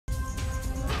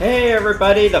Hey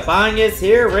everybody, the Bang is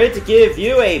here, ready to give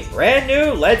you a brand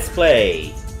new Let's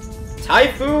Play.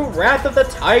 Taifu Wrath of the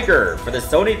Tiger for the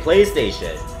Sony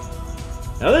PlayStation.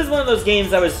 Now this is one of those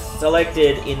games that was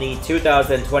selected in the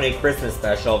 2020 Christmas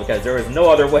special because there was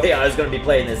no other way I was going to be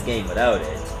playing this game without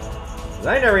it. Because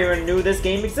I never even knew this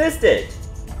game existed.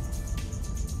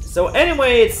 So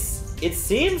anyway, it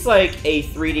seems like a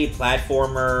 3D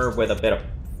platformer with a bit of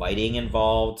fighting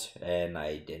involved, and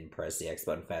I didn't press the X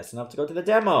button fast enough to go to the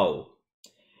demo.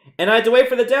 And I had to wait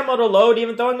for the demo to load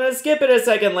even though I'm going to skip it a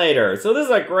second later. So this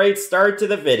is a great start to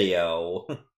the video.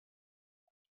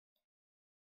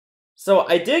 So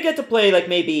I did get to play like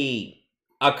maybe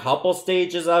a couple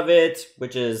stages of it,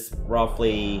 which is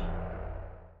roughly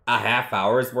a half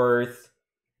hour's worth.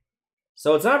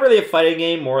 So it's not really a fighting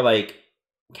game, more like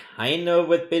kind of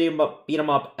with beat 'em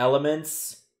up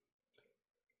elements,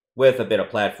 with a bit of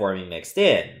platforming mixed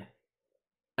in.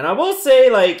 And I will say,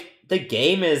 like, the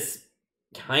game is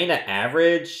kind of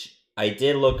average. I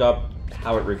did look up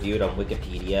how it reviewed on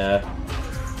Wikipedia.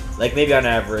 Like, maybe on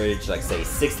average, like, say,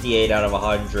 68 out of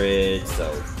 100, so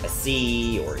a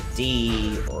C, or a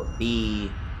D, or a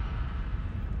B.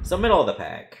 So middle of the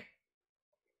pack.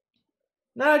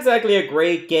 Not exactly a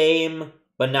great game,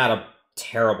 but not a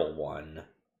terrible one.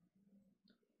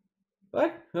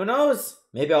 But, who knows?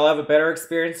 Maybe I'll have a better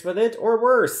experience with it, or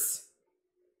worse.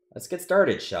 Let's get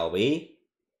started, shall we?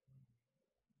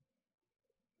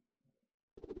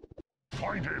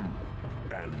 Find him,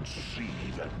 and see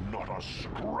that not a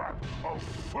scrap of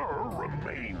fur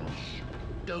remains.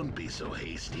 Don't be so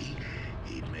hasty.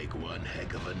 He'd make one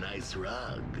heck of a nice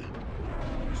rug.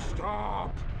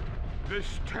 Stop!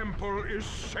 This temple is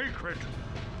sacred.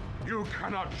 You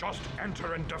cannot just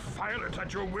enter and defile it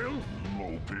at your will.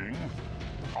 Moping?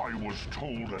 I was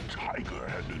told a tiger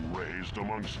had been raised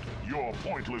amongst your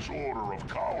pointless order of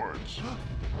cowards.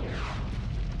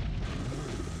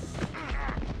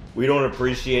 We don't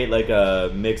appreciate, like,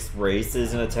 mixed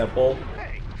races in a temple.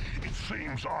 Hey, it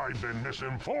seems I've been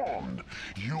misinformed.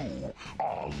 You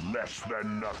are less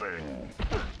than nothing.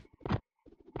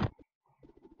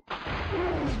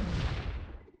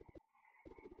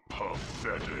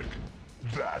 Pathetic.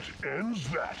 That ends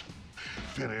that.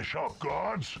 Finish up,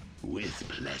 guards. With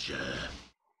pleasure.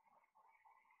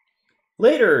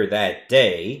 Later that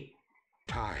day...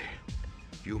 Tai,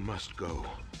 you must go.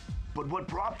 But what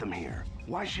brought them here?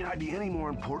 Why should I be any more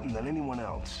important than anyone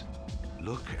else?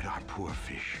 Look at our poor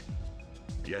fish.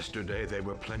 Yesterday they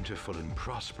were plentiful and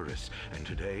prosperous, and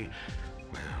today,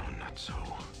 well, not so.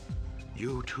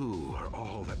 You too are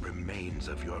all that remains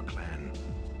of your clan.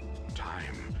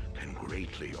 Time can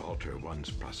greatly alter one's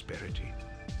prosperity.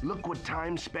 Look what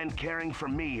time spent caring for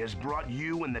me has brought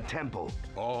you and the temple.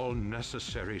 All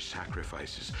necessary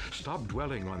sacrifices. Stop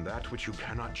dwelling on that which you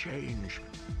cannot change.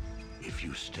 If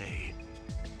you stay,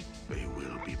 they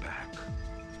will be back.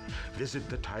 Visit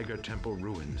the Tiger Temple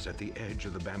ruins at the edge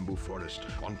of the bamboo forest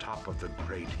on top of the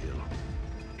Great Hill.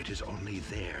 It is only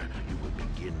there you will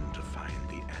begin to find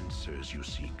the answers you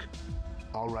seek.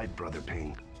 All right, Brother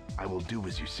Ping. I will do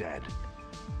as you said.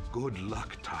 Good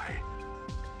luck, Tai.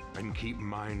 And keep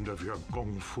mind of your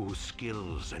Kung Fu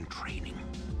skills and training.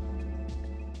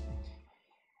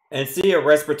 And see a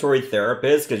respiratory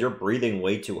therapist, because you're breathing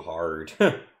way too hard.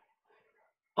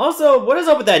 Also, what is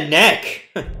up with that neck?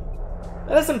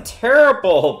 That is some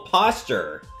terrible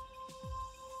posture.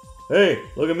 Hey,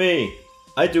 look at me.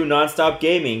 I do non-stop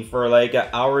gaming for like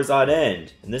hours on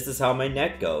end, and this is how my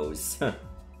neck goes.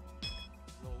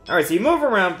 Alright, so you move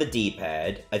around with the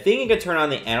D-pad. I think you can turn on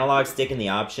the analog stick in the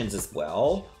options as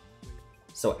well.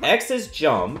 So X is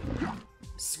jump,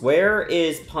 square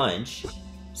is punch,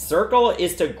 circle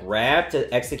is to grab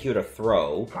to execute a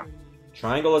throw,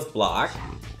 triangle is block,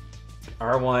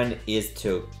 R1 is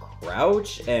to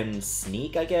crouch and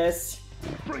sneak, I guess.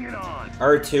 Bring it on!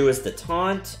 R2 is to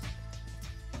taunt,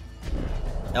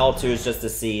 L2 is just to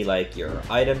see like your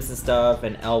items and stuff,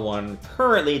 and L1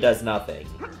 currently does nothing.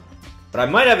 But I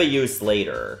might have a use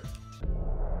later.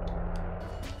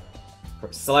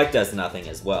 Select does nothing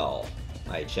as well.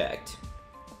 I checked.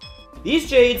 These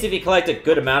jades, if you collect a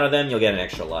good amount of them, you'll get an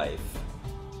extra life.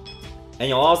 And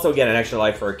you'll also get an extra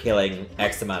life for killing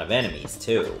X amount of enemies,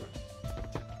 too.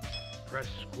 Press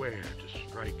square to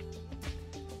strike.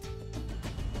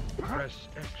 Press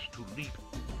X to leap.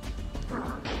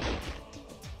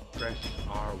 Press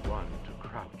R1 to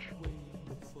crouch.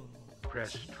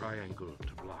 Press triangle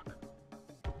to block.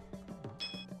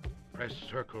 Press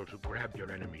circle to grab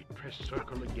your enemy. Press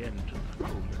circle again to throw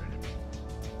your enemy.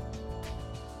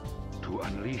 To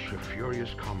unleash a furious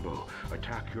combo,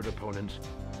 attack your opponents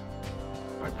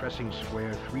by pressing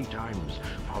square 3 times,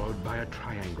 followed by a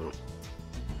triangle.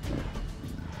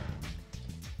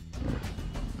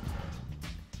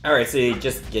 Alright, so you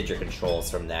just get your controls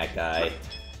from that guy.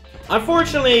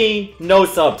 Unfortunately, no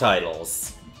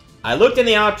subtitles. I looked in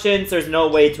the options, there's no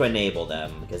way to enable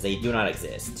them, because they do not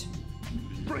exist.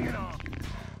 Bring it on.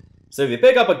 So if you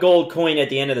pick up a gold coin at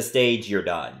the end of the stage, you're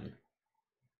done.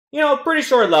 You know, pretty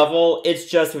short level, it's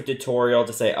just a tutorial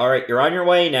to say, alright, you're on your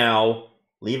way now,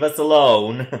 leave us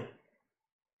alone.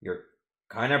 You're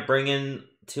kind of bringing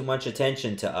too much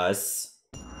attention to us.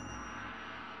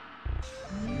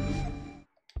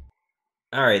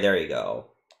 Alright, there you go.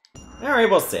 Alright,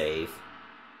 we'll save.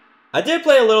 I did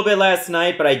play a little bit last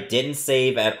night, but I didn't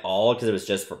save at all because it was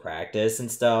just for practice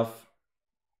and stuff.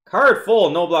 Card full,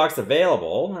 no blocks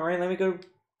available. Alright, let me go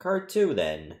card 2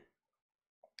 then.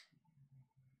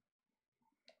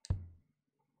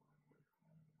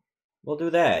 We'll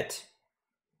do that.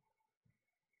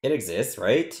 It exists,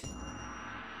 right?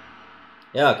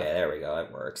 Yeah, okay, there we go,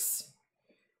 it works.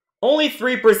 Only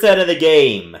 3% of the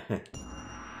game!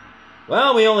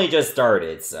 Well, we only just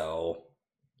started, so...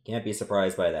 can't be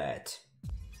surprised by that.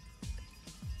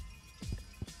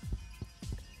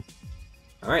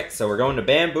 Alright, so we're going to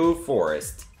Bamboo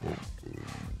Forest.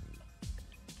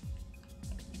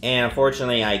 And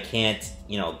unfortunately, I can't,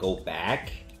 you know, go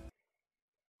back.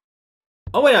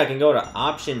 Oh wait, I can go to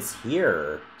options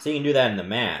here. So you can do that in the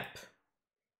map.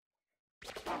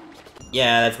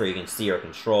 Yeah, that's where you can see your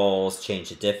controls, change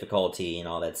the difficulty, and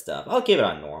all that stuff. I'll keep it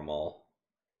on normal.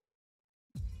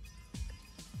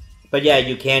 But yeah,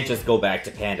 you can't just go back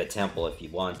to Panda Temple if you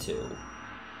want to.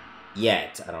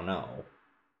 Yet, I don't know.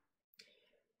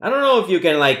 I don't know if you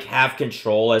can, like, have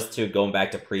control as to going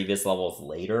back to previous levels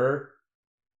later.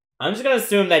 I'm just gonna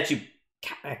assume that you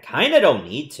kinda don't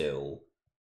need to.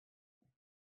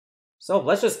 So,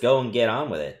 let's just go and get on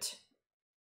with it.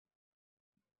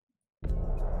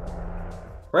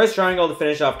 Press triangle to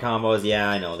finish off combos. Yeah,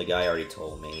 I know, the guy already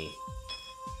told me.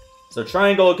 So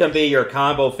triangle can be your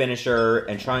combo finisher,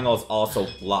 and triangle is also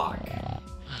block.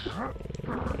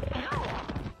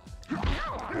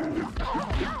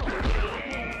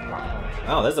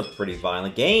 Wow, this is a pretty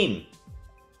violent game.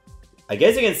 I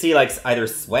guess you can see like either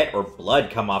sweat or blood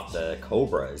come off the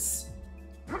cobras.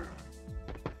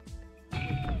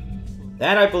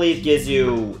 That, I believe, gives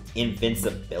you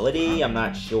invincibility? I'm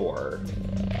not sure.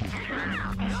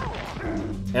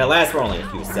 And it lasts for only a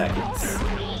few seconds.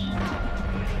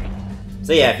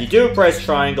 So yeah, if you do press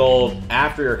triangle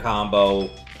after your combo,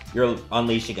 you're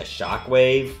unleashing a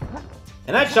shockwave.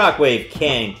 And that shockwave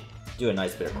can do a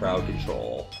nice bit of crowd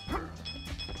control.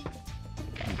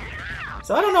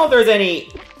 So I don't know if there's any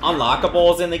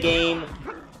unlockables in the game.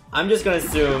 I'm just gonna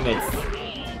assume it's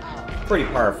pretty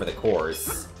par for the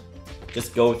course.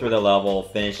 Just go through the level,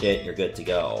 finish it, you're good to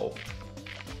go.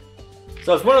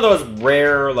 So it's one of those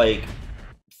rare, like,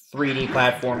 3D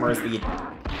platformers where you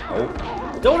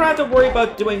don't have to worry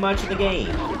about doing much in the game.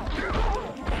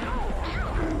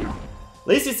 At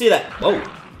least you see that. Whoa.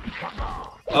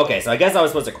 Okay, so I guess I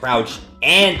was supposed to crouch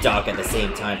and duck at the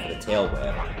same time for the tail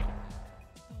whip.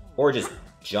 Or just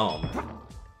jump.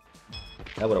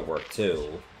 That would have worked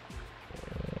too.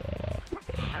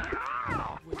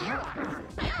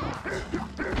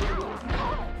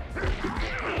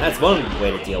 That's one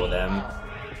way to deal with them.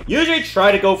 Usually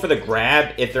try to go for the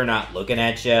grab if they're not looking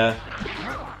at you.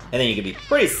 And then you can be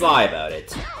pretty sly about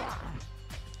it.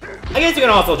 I guess you can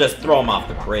also just throw them off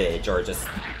the bridge, or just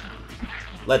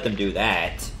let them do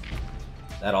that.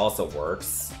 That also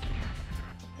works.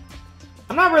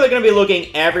 I'm not really going to be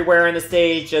looking everywhere in the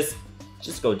stage, just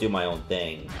go do my own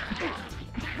thing.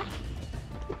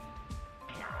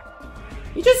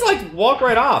 You just, like, walk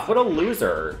right off. What a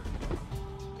loser.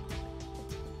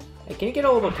 Hey, can you get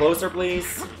a little bit closer,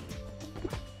 please?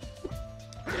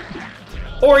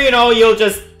 Or, you know, you'll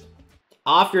just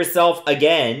off yourself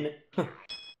again.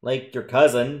 Like your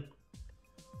cousin.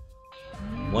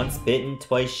 Once bitten,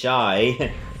 twice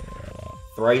shy.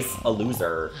 Thrice a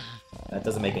loser. That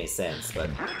doesn't make any sense, but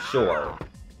sure.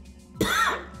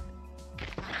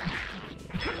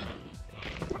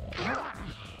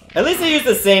 At least they use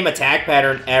the same attack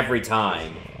pattern every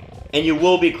time. And you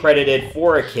will be credited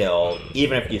for a kill,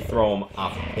 even if you throw them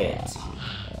off a pit.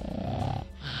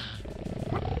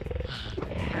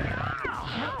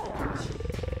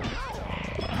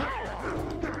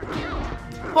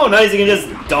 Oh, nice, you can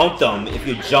just dunk them if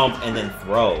you jump and then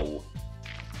throw.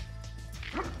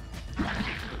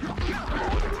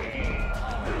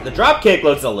 The drop kick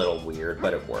looks a little weird,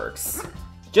 but it works.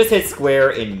 Just hit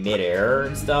square in midair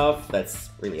and stuff. That's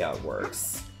really how it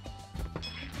works.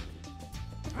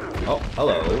 Oh,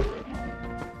 hello.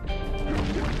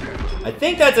 I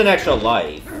think that's an extra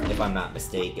life, if I'm not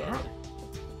mistaken.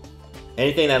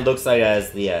 Anything that looks like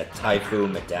as the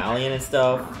Typhoon medallion and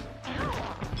stuff.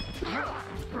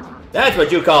 That's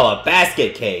what you call a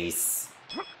basket case.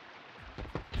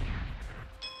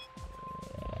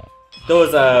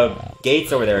 Those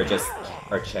gates over there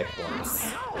are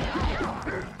checkpoints.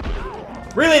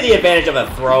 Really, the advantage of a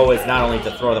throw is not only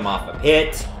to throw them off a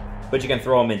pit, but you can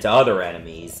throw them into other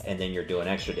enemies, and then you're doing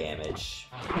extra damage.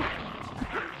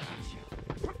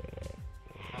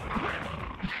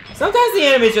 Sometimes the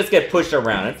enemies just get pushed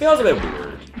around. It feels a bit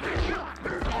weird.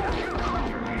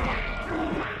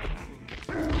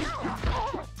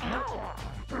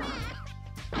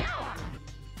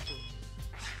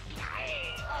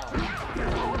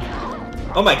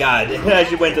 Oh my god, it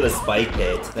actually went to the spike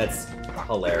pit. That's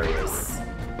hilarious.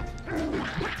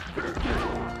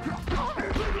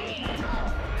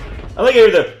 I like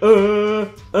it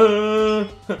the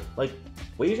like,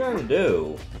 what are you trying to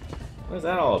do? What is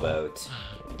that all about?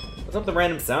 What's up with the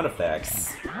random sound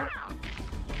effects?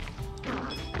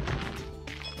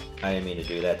 I didn't mean to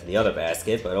do that to the other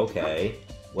basket, but okay.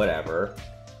 Whatever.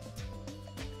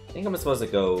 I think I'm supposed to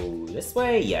go this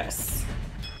way? Yes.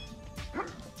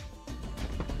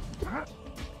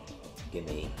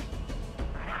 Gimme.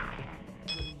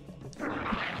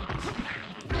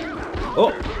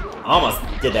 Oh! Almost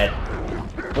did that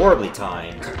horribly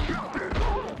timed.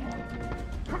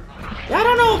 Yeah, I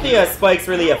don't know if the spikes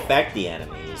really affect the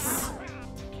enemies.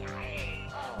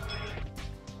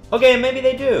 Okay, maybe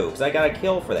they do, because I got a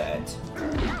kill for that.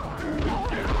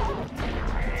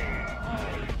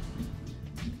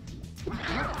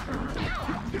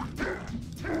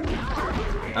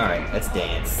 Alright, let's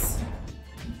dance.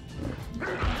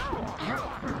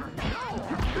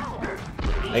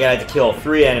 I gotta kill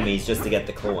 3 enemies just to get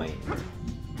the coin.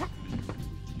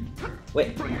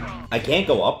 Wait, I can't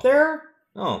go up there?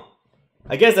 Oh.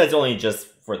 I guess that's only just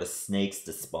for the snakes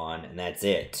to spawn, and that's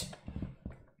it.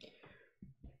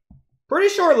 Pretty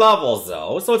short levels,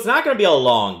 though, so it's not gonna be a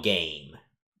long game.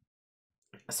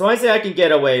 So I say I can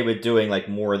get away with doing, like,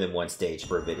 more than one stage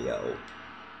per video.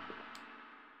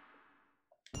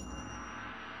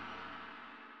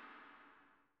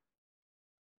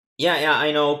 Yeah,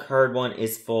 I know card 1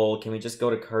 is full. Can we just go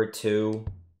to card 2?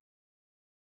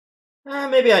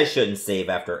 Maybe I shouldn't save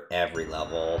after every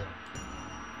level.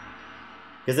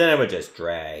 Because then it would just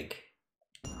drag.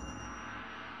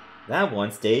 That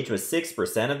one stage was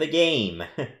 6% of the game.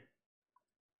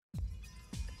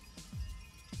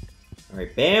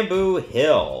 Alright, Bamboo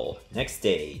Hill. Next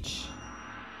stage.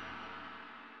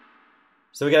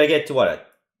 So we gotta get to what?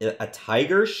 A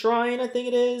tiger shrine, I think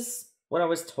it is? What I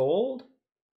was told?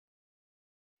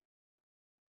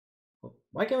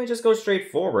 Why can't we just go straight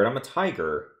forward? I'm a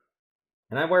tiger.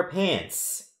 And I wear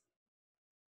pants.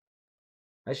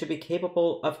 I should be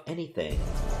capable of anything.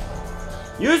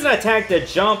 Use an attack to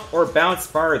jump or bounce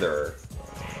farther.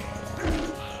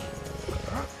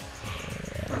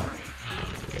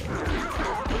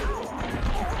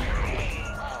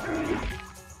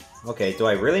 Okay, do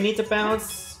I really need to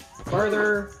bounce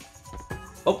farther?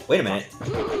 Oh, wait a minute.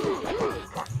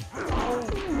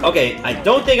 Okay, I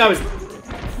don't think I was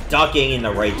ducking in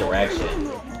the right direction.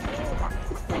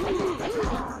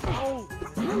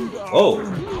 Oh,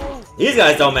 these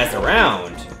guys don't mess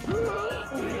around.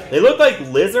 They look like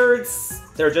lizards.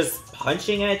 They're just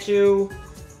punching at you.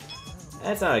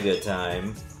 That's not a good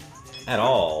time. At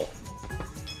all.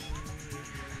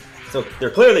 So they're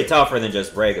clearly tougher than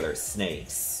just regular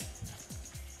snakes.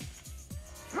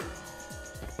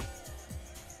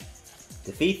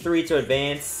 Defeat 3 to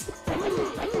advance.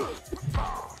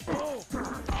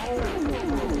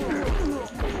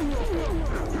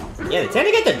 Yeah, they tend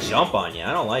to get the jump on you.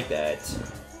 I don't like that.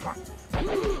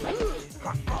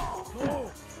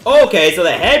 Okay, so the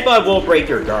headbutt will break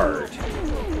your guard.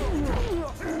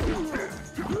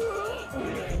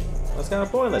 That's kind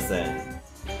of pointless then.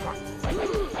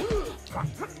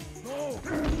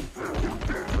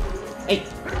 Hey,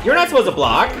 you're not supposed to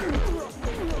block.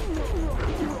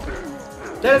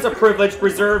 That is a privilege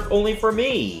reserved only for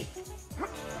me.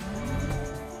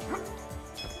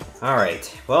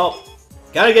 Alright, well,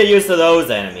 gotta get used to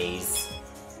those enemies.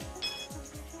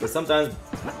 Because sometimes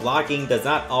blocking does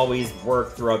not always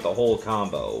work throughout the whole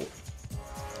combo.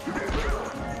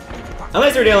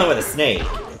 Unless you're dealing with a snake.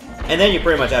 And then you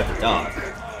pretty much have to duck.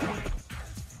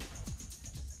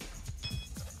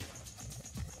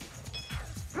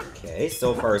 Okay,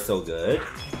 so far so good.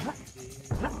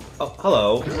 Oh,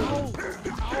 hello.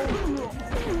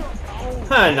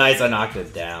 Ha, nice, I knocked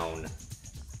it down.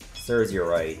 Serves you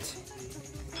right.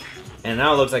 And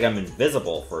now it looks like I'm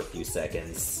invisible for a few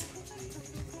seconds.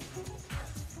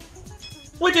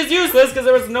 Which is useless because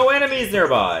there was no enemies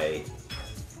nearby.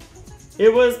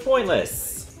 It was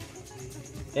pointless.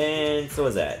 And so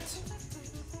is that.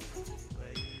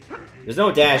 There's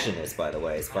no dash in this, by the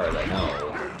way, as far as I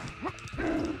know.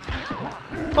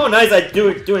 Oh, nice! I'm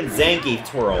doing Zangief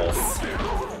twirls.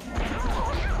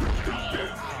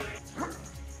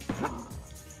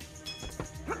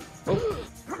 Oh,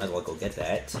 might as well go get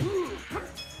that.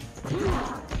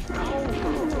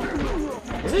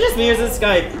 Is it just me or is this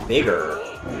guy bigger?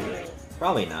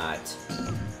 Probably not.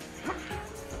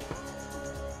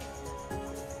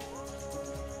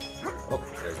 Oh,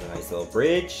 there's a nice little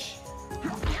bridge.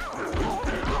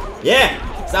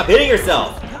 Yeah! Stop hitting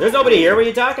yourself! There's nobody here, what are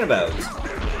you talking about?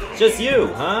 It's just you,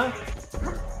 huh?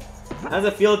 How does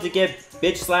it feel to get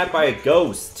bitch slapped by a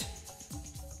ghost?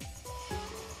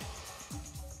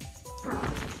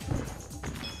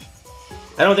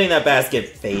 I don't think that basket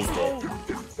phased it.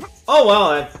 Oh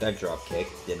well, that drop kick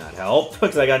did not help,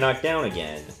 because I got knocked down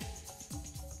again.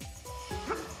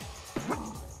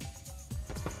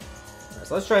 Alright,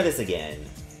 so let's try this again.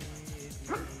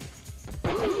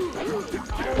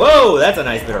 Whoa, that's a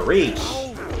nice bit of reach.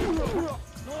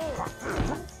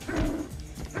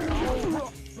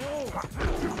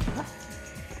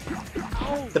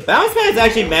 The bounce pad is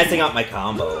actually messing up my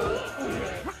combo.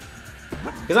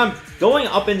 Because I'm going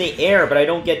up in the air, but I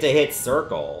don't get to hit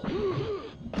circle.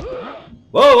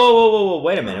 Whoa, whoa, whoa, whoa, whoa,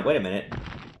 wait a minute, wait a minute.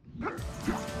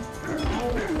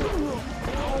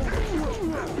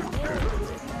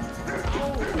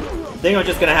 I think I'm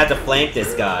just gonna have to flank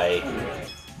this guy.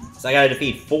 So I gotta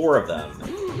defeat 4 of them.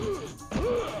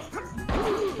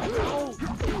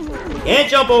 Can't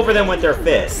jump over them with their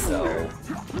fists, so...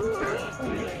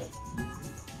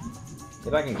 see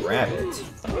if I can grab it.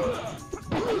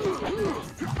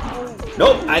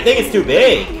 Nope, I think it's too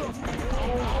big.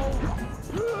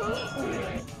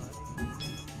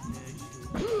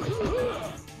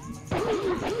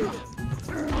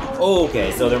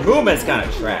 Okay, so their movements kind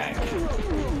of track.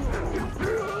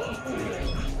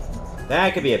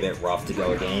 That could be a bit rough to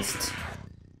go against.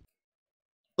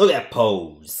 Look at that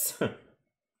pose.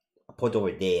 I'll put it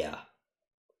over there.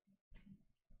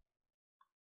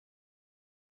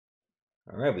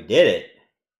 Alright, we did it.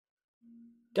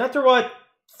 Got through, what,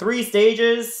 3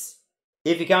 stages?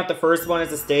 If you count the first one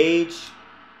as a stage.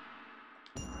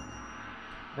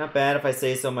 Not bad if I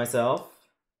say so myself.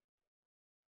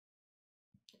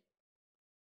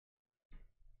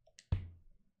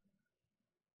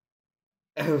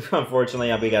 Unfortunately,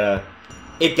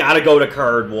 it gotta go to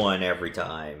card 1 every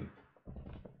time.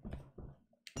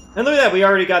 And look at that, we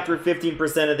already got through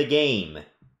 15% of the game.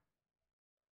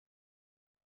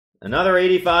 Another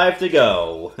 85 to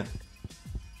go.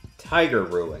 Tiger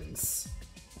Ruins.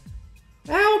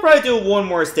 We'll probably do 1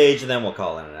 more stage and then we'll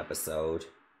call it an episode.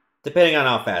 Depending on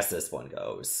how fast this one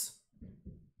goes.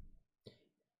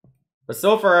 But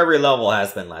so far every level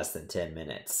has been less than 10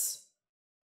 minutes.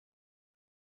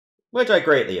 Which I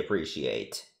greatly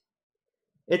appreciate.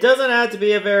 It doesn't have to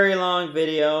be a very long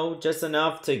video, just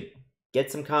enough to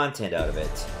get some content out of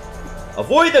it.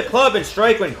 Avoid the club and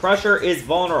strike when Crusher is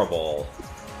vulnerable.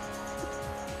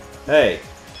 Hey,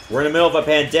 we're in the middle of a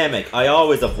pandemic. I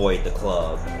always avoid the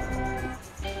club.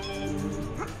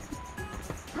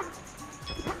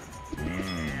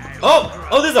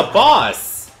 Oh, there's a boss!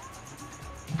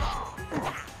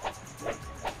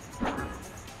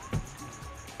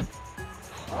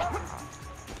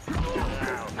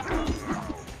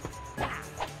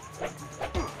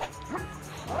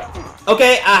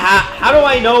 Okay, how do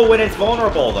I know when it's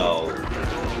vulnerable, though?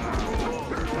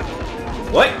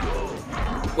 What?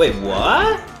 Wait,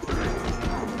 what?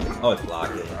 Oh, it's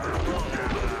blocking.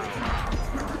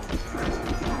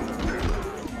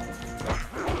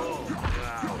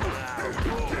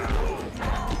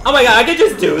 Oh my god, I could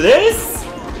just do this?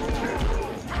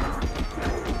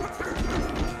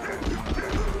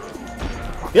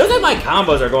 Feels like my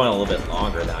combos are going a little bit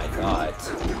longer than I thought.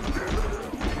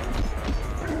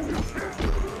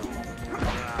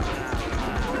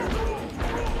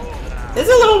 This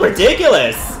is a little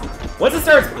ridiculous! Once it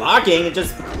starts blocking, it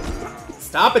just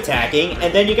stop attacking,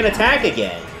 and then you can attack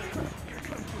again.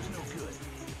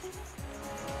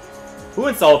 Who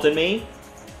insulted me?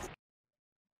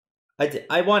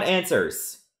 I want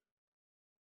answers.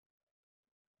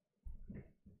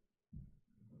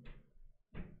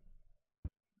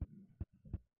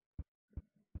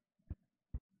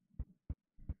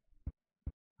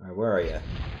 Alright, where are you?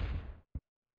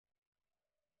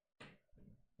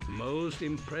 Most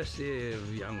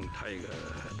impressive, young tiger.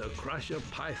 The Crusher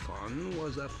Python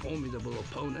was a formidable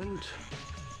opponent,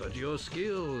 but your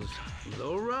skills,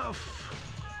 though rough,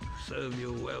 serve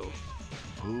you well.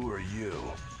 Who are you?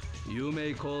 You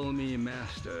may call me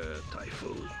Master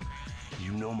Typhoon.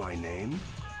 You know my name?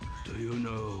 Do you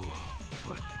know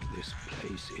what this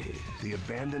place is? The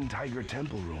abandoned Tiger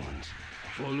Temple ruins.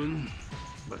 Fallen,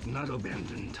 but not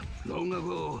abandoned. Long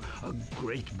ago, a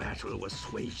great battle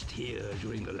was waged here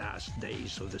during the last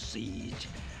days of the siege.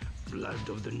 Blood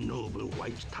of the noble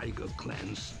White Tiger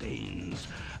clan stains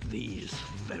these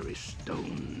very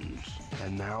stones.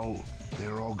 And now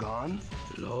they're all gone?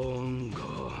 Long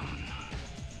gone.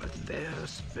 But their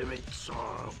spirits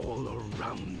are all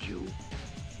around you.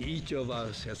 Each of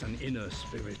us has an inner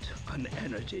spirit, an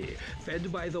energy,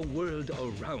 fed by the world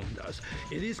around us.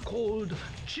 It is called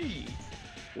Chi.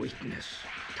 Witness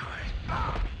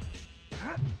time.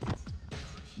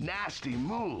 Nasty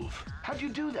move. How'd you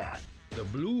do that? The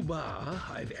blue bar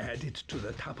I've added to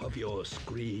the top of your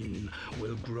screen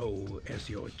will grow as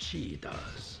your chi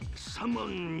does.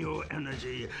 Summon your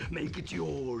energy, make it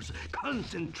yours.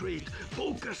 Concentrate,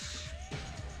 focus.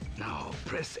 Now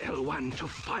press L1 to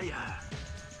fire.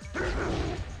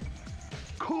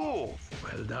 Cool.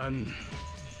 Well done.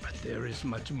 But there is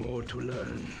much more to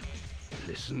learn.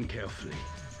 Listen carefully.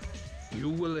 You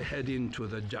will head into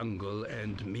the jungle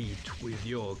and meet with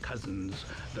your cousins,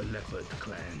 the Leopard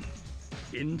Clan.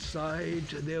 Inside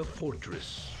their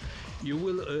fortress, you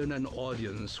will earn an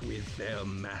audience with their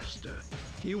master.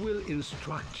 He will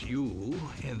instruct you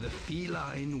in the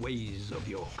feline ways of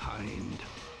your kind.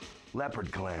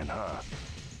 Leopard Clan, huh?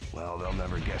 Well, they'll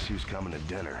never guess who's coming to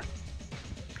dinner.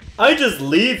 I just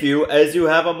leave you as you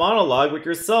have a monologue with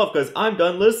yourself because I'm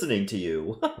done listening to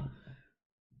you.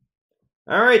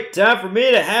 Alright, time for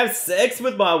me to have sex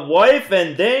with my wife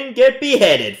and then get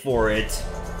beheaded for it.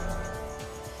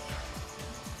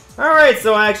 Alright,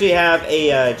 so I actually have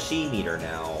a chi meter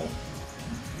now.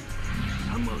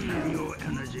 Summon your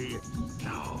energy.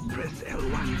 Now press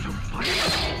L1 to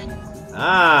fire.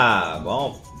 Ah,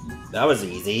 well, that was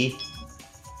easy.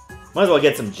 Might as well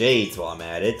get some jades while I'm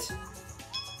at it.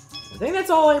 I think that's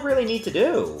all I really need to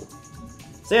do.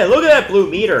 So yeah, look at that blue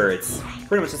meter. It's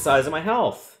pretty much the size of my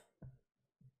health.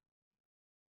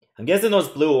 I'm guessing those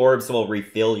blue orbs will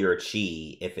refill your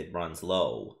chi if it runs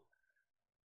low.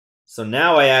 So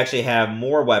now I actually have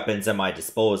more weapons at my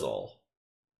disposal.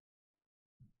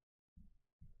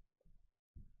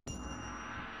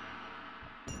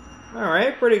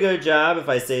 Alright, pretty good job if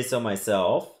I say so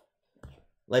myself.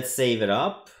 Let's save it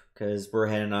up, because we're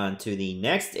heading on to the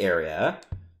next area.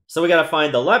 So we gotta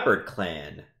find the Leopard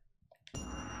Clan.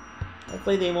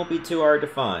 Hopefully they won't be too hard to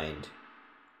find.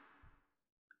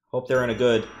 Hope they're in a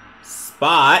good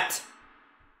spot.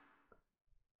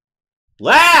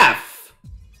 Laugh!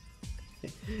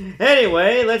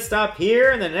 Anyway, let's stop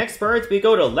here. In the next part, we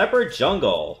go to Leopard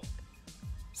Jungle.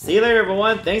 See you later,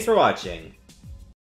 everyone. Thanks for watching.